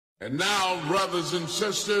And now, brothers and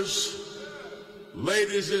sisters,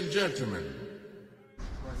 ladies and gentlemen.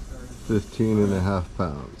 15.5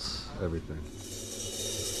 pounds, everything.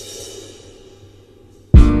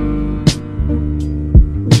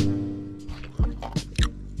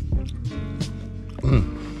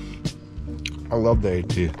 I love the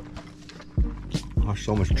AT. Oh,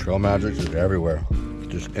 so much trail magic is everywhere,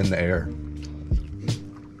 just in the air.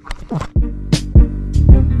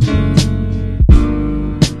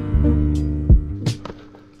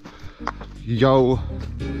 Yo,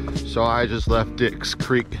 so I just left Dick's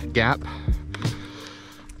Creek Gap.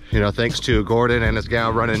 You know, thanks to Gordon and his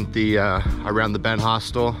gal running the around the Bend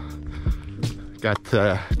hostel. Got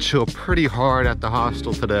to chill pretty hard at the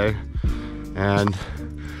hostel today, and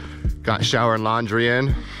got shower and laundry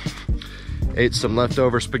in. Ate some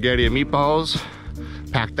leftover spaghetti and meatballs.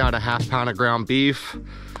 Packed out a ½ pound of ground beef.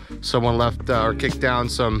 Someone left or kicked down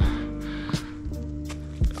some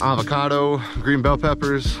avocado, green bell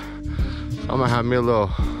peppers. I'm gonna have me a little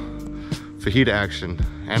fajita action.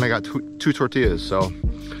 And I got two tortillas, so,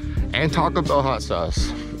 and Taco Bell hot sauce.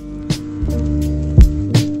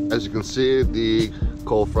 As you can see, the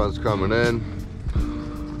cold front's coming in.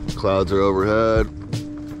 Clouds are overhead.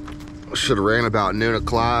 Should rain about noon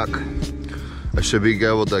o'clock. I should be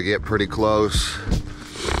able to get pretty close.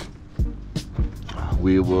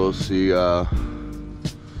 We will see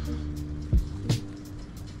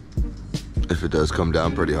if it does come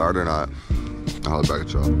down pretty hard or not. I'll back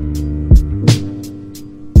at y'all.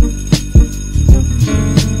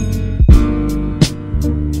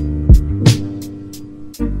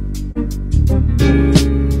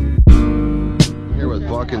 Here with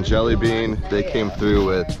Buck and Jelly Bean. They came through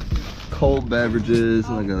with cold beverages.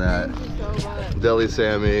 Look at that. Deli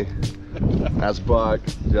Sammy. That's Buck,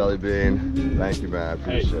 Jelly Bean. Thank you, man. I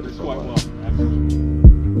appreciate it so much.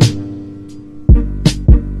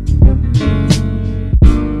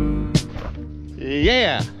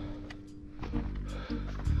 Yeah!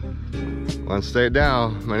 One state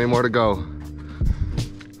down, many more to go.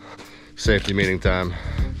 Safety meeting time.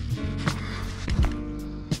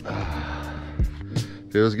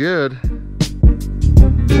 Feels good.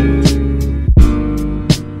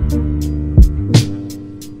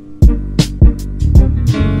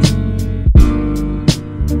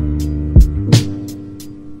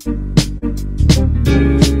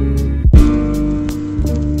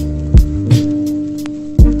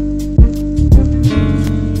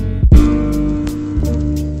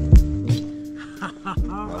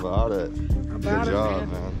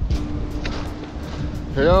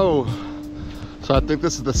 Yo, so I think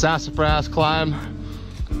this is the Sassafras climb.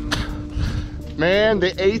 Man,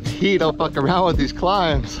 the AT don't fuck around with these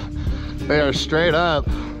climbs. They are straight up.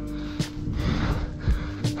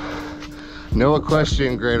 No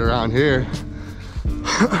equestrian grade around here.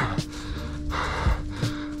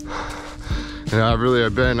 You know, I really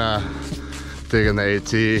have been digging the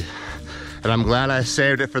AT, and I'm glad I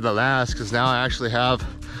saved it for the last, because now I actually have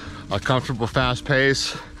a comfortable fast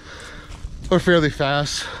pace. Or fairly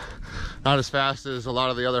fast. Not as fast as a lot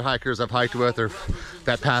of the other hikers I've hiked with or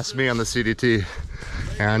that passed me on the CDT.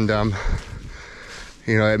 And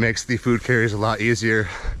you know, it makes the food carries a lot easier,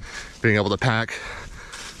 being able to pack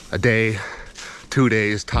a day, 2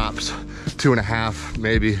 days tops, 2.5,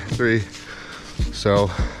 maybe 3.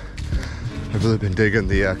 So I've really been digging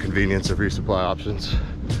the convenience of resupply options.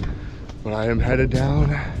 But I am headed down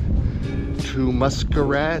to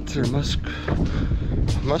Muskrat or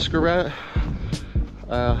Muskrat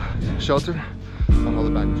shelter. I'll hold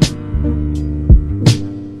it back.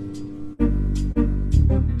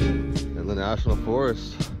 In the National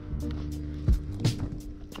Forest.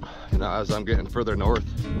 You know, as I'm getting further north,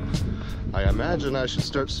 I imagine I should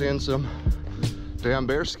start seeing some damn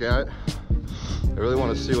bear scat. I really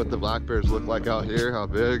want to see what the black bears look like out here, how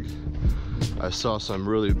big. I saw some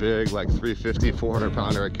really big, like 350, 400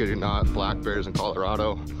 pounder, I kid you not, black bears in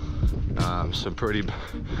Colorado. Some pretty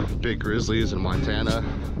big grizzlies in Montana.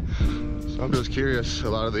 So I'm just curious. A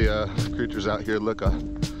lot of the creatures out here look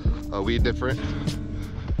a wee different,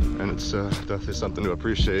 and it's definitely something to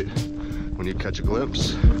appreciate when you catch a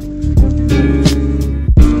glimpse.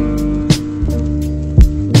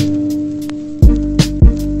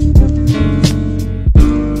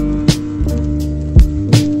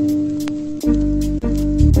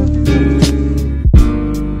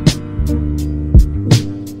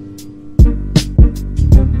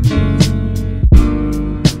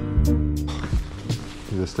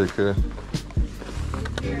 Take care.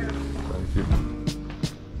 Thank you.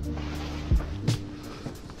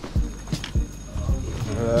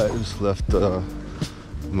 Alright, just left the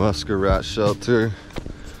muskrat shelter.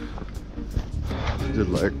 Did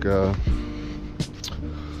like gone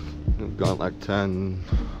like 10,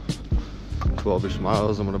 12-ish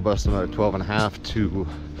miles. I'm gonna bust another 12.5 to,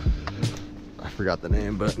 I forgot the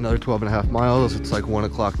name, but another 12.5 miles. It's like 1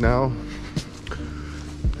 o'clock now,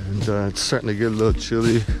 and it's starting to get a little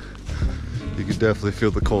chilly. You can definitely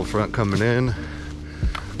feel the cold front coming in,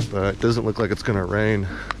 but it doesn't look like it's gonna rain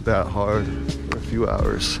that hard for a few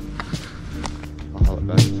hours. I'll haul it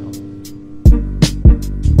back.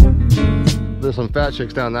 There's some fat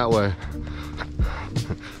chicks down that way.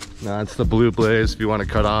 Nah, it's the Blue Blaze if you want to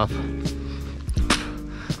cut off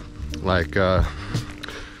like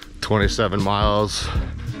 27 miles.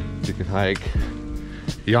 You can hike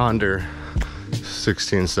yonder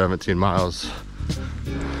 16, 17 miles.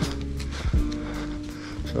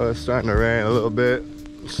 So it's starting to rain a little bit.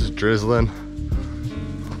 It's just drizzling,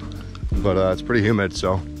 but it's pretty humid,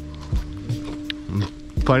 so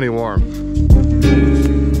plenty warm.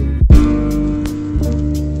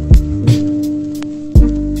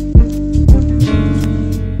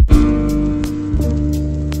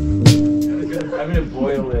 I'm gonna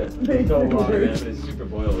boil it so long, man. I'm gonna super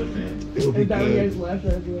boil it, man. Is that what you guys left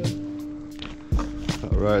or doing? All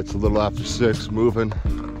right, it's a little after 6, moving.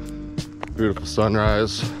 Beautiful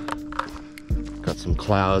sunrise. Got some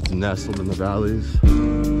clouds nestled in the valleys.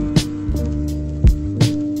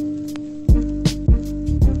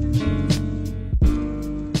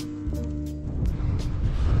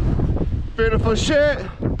 Beautiful shit.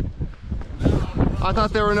 I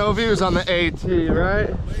thought there were no views on the AT, right?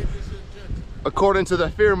 According to the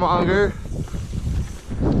fearmonger.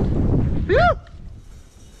 Phew!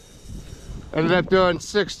 Ended up doing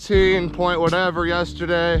 16 point whatever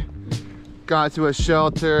yesterday. Got to a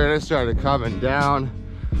shelter and it started coming down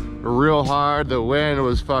real hard. The wind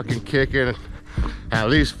was fucking kicking at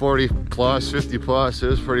least 40 plus, 50 plus. It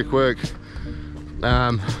was pretty quick.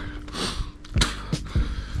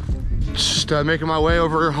 Just making my way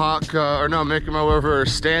over making my way over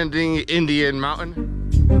Standing Indian Mountain.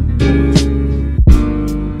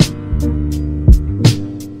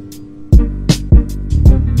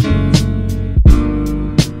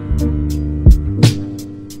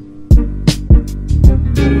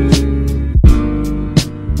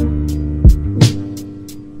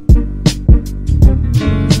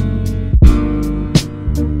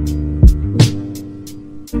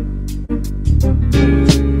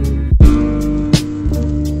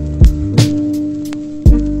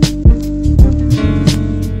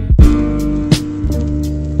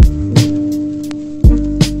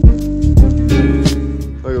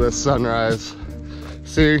 Sunrise.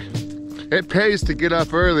 See, it pays to get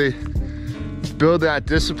up early, build that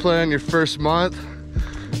discipline your first month.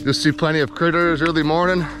 You'll see plenty of critters early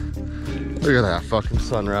morning. Look at that fucking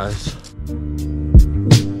sunrise.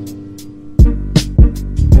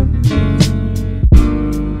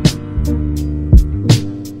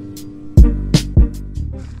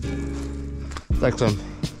 It's like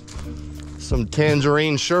some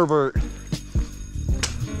tangerine sherbet.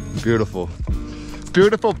 Beautiful.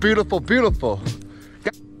 Beautiful, beautiful, beautiful.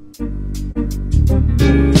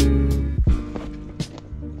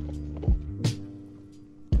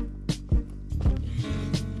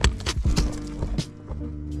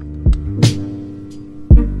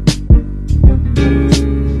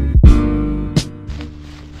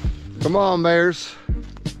 Come on, bears.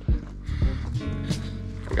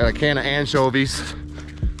 Got a can of anchovies.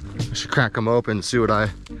 I should crack them open and see what I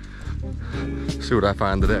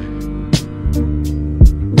find today.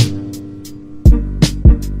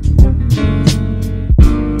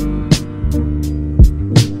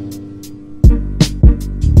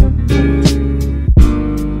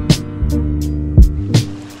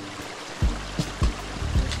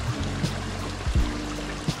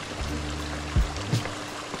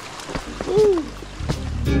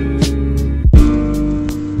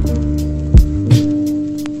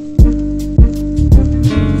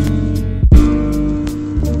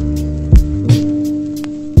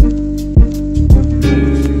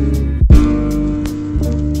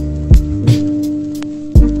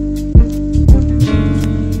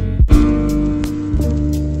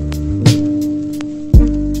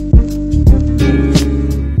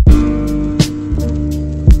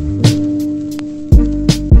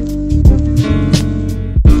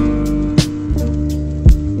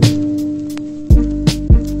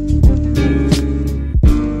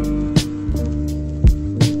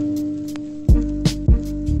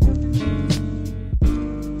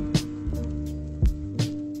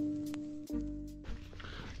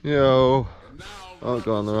 Yo, I'm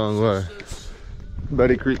going the wrong way.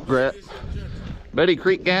 Betty Creek Gap. Betty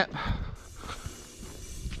Creek Gap.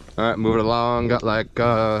 All right, moving along. Got like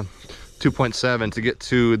 2.7 to get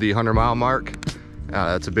to the 100-mile mark.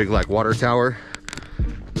 That's a big like water tower.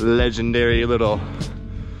 Legendary little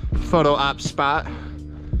photo op spot.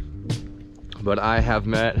 But I have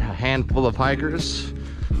met a handful of hikers.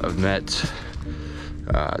 I've met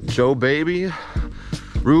Joe Baby,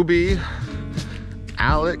 Ruby,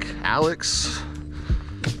 Alex,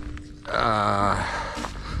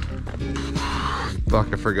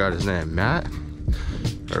 fuck, I forgot his name, Matt,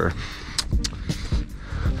 or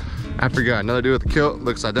I forgot, another dude with a kilt,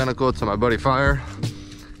 looks identical to my buddy Fire,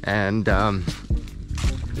 and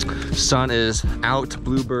sun is out,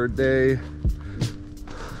 bluebird day,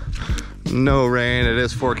 no rain, it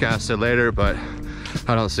is forecasted later, but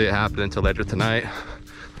I don't see it happening until later tonight.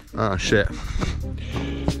 Oh shit.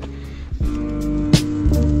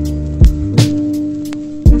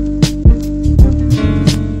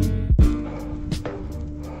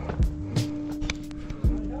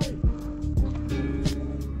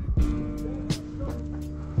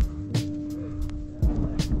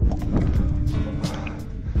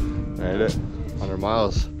 Made it, 100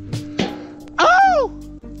 miles. Oh!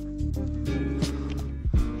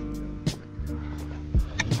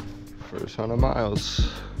 First 100 miles.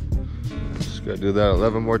 Just gotta do that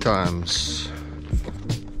 11 more times.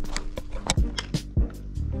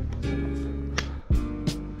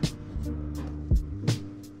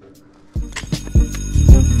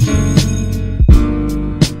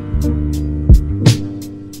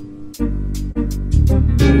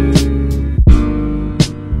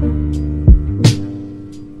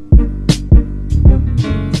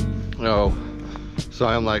 So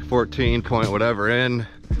I'm like 14 point whatever in.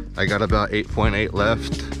 I got about 8.8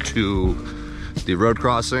 left to the road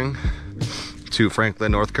crossing to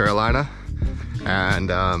Franklin, North Carolina, and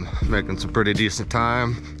making some pretty decent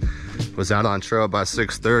time. Was out on trail by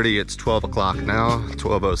 6:30. It's 12 o'clock now,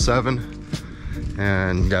 12:07,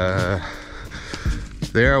 and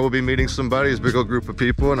there we'll be meeting some buddies, big old group of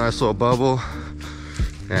people, a nice little bubble,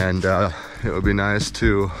 and it would be nice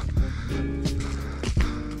to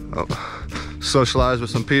socialize with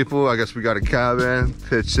some people. I guess we got a cabin,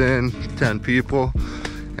 pitched in, 10 people,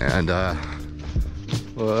 and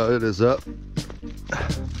well, it is up.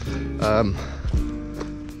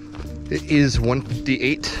 It is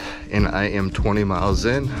 1:58 and I am 20 miles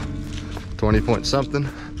in, 20 point something,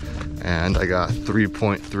 and I got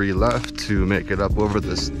 3.3 left to make it up over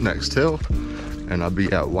this next hill, and I'll be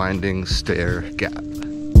at Winding Stair Gap.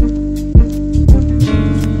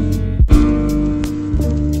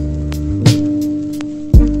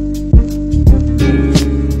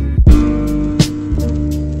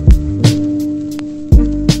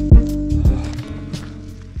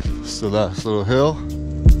 So that's little hill.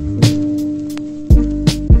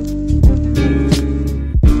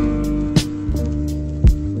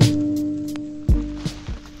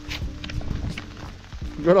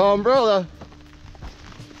 Good umbrella.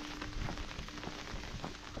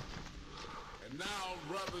 And now,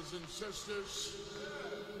 brothers and sisters,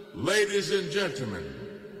 ladies and gentlemen,